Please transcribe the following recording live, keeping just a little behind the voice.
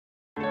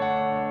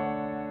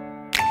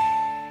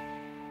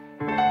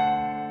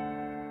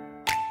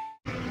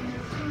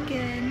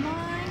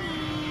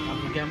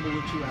gamble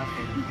with you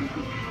after.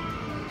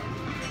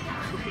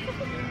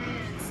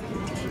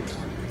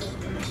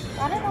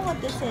 I don't know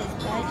what this is,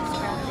 but I just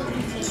grabbed it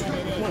to see what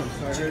it is.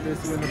 So I heard this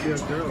is gonna be a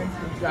girl.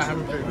 Yeah, I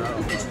haven't figured it out.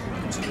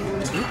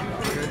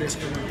 I heard this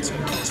is gonna be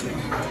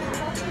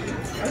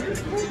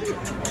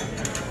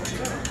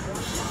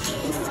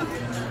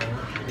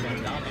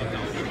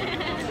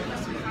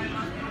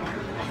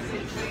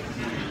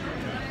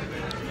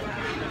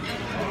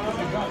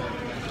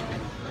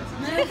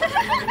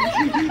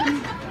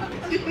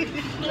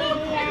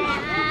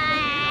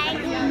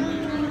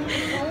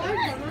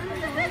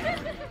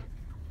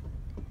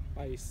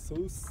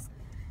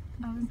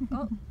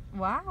Oh,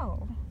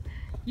 wow.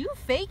 You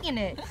faking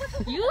it.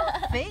 You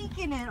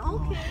faking it.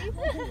 Okay.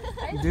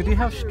 Do they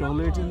have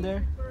strollers in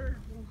there?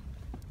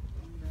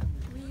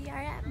 We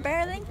are at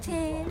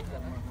Burlington.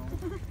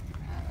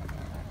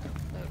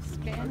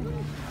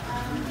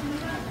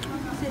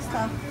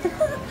 Sister.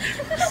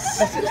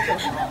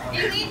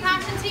 You need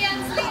passion tea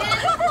and sweeten?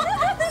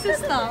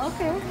 Sister,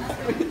 okay.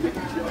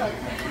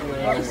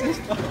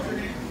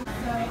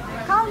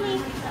 Call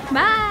me.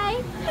 Bye.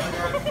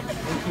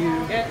 Thank you.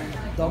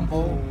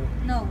 Dumbo.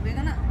 No, we're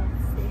gonna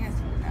stay here.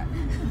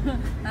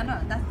 No,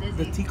 that's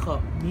Disney. The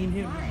teacup. Me and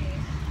him.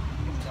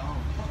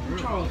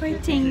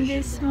 Putting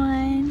this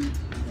one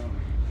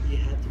You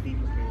had to be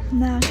prepared.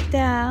 knocked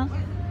out.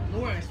 No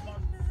worries.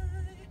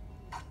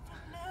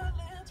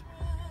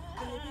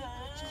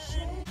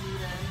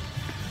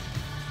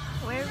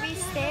 Where we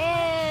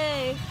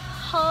stay?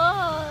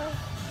 Oh,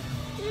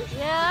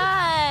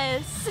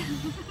 yes.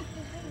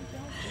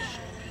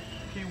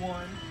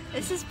 P1.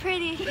 This is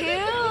pretty huge.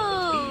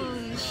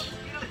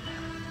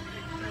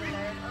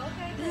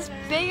 This is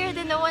bigger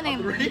than the one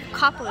in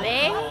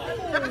Kapolei.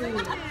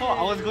 Oh,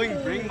 I was going to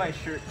bring my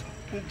shirt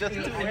just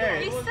to wear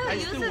it. I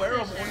used to wear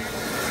them only.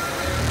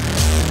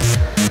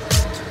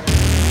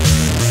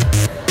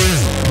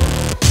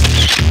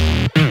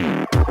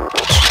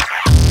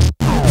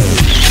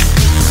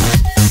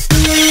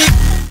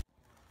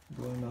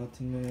 Going out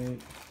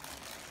tonight.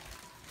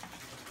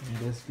 And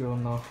this girl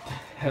knocked the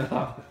hell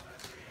out.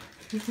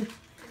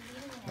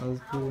 I was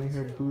putting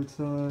her boots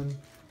on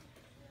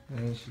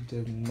and she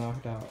just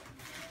knocked out.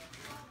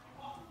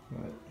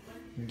 But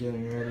I'm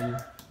getting ready.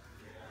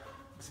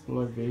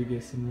 Explore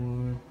Vegas some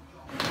more.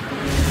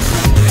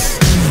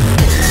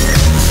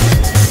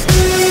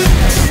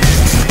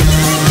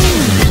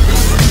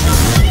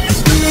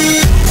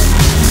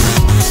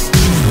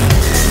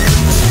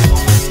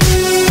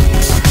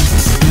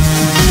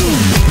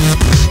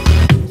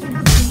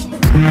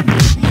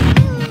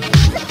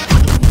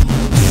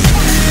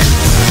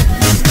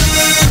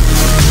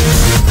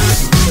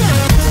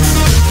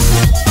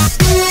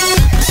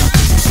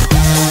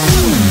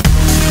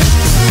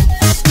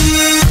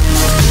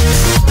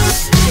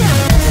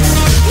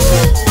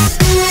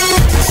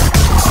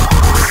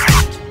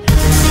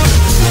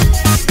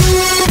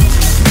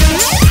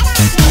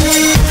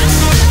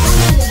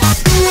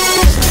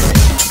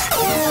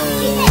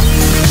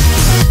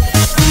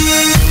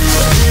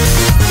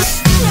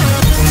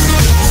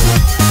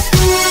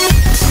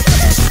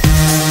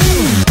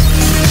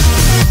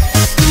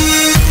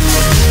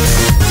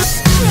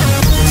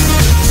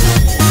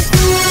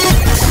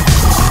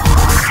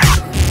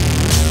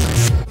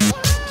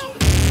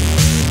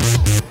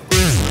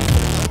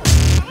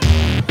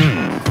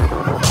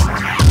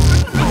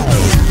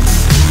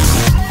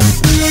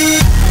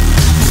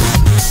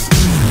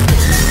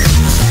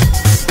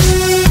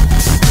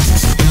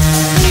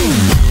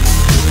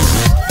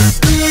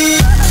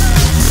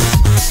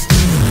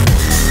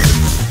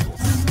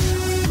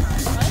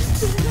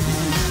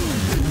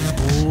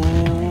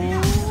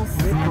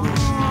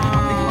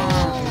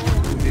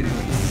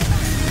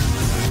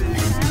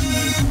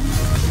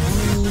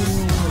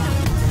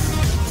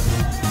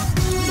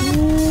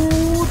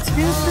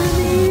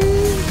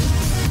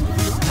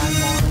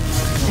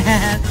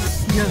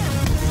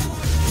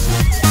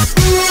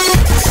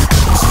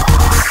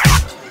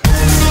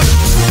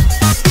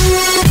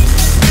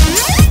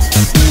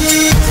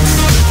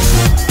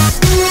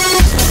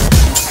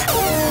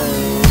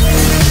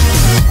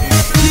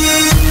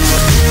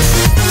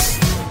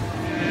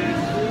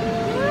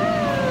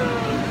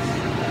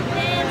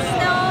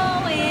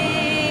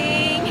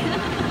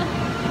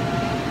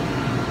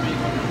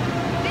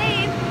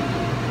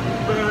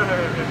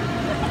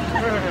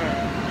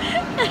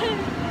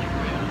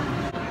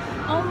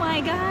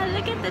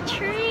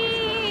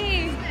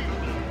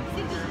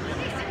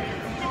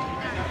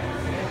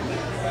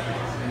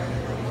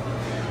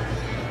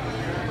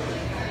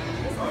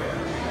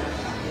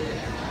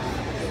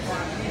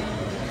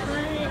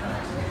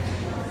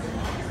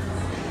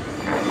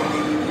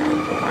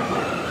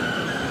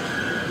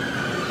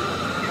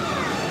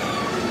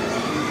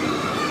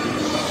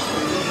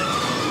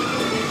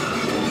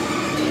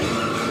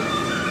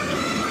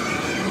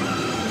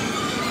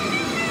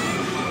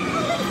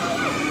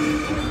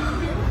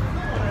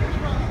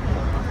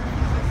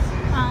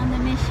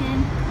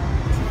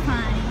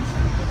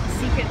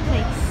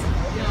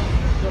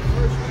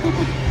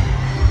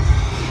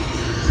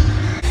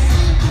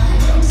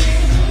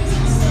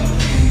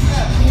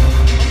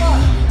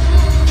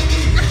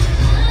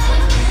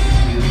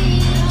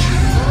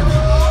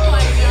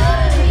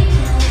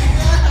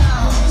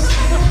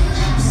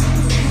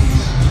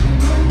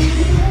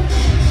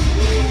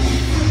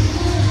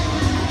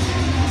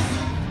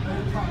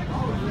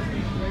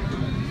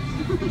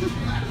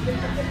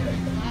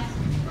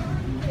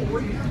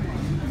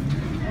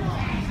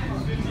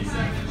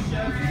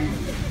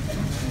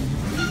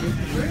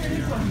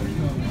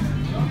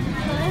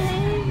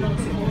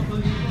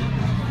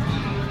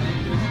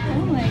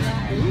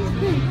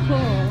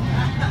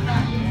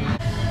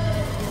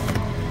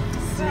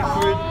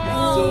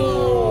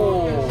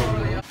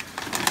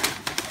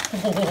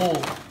 Oh.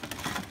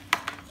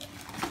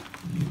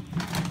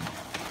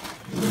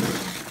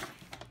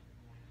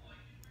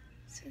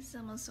 So it's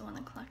almost 1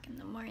 o'clock in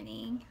the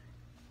morning.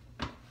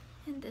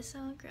 And this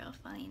old girl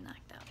finally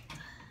knocked out.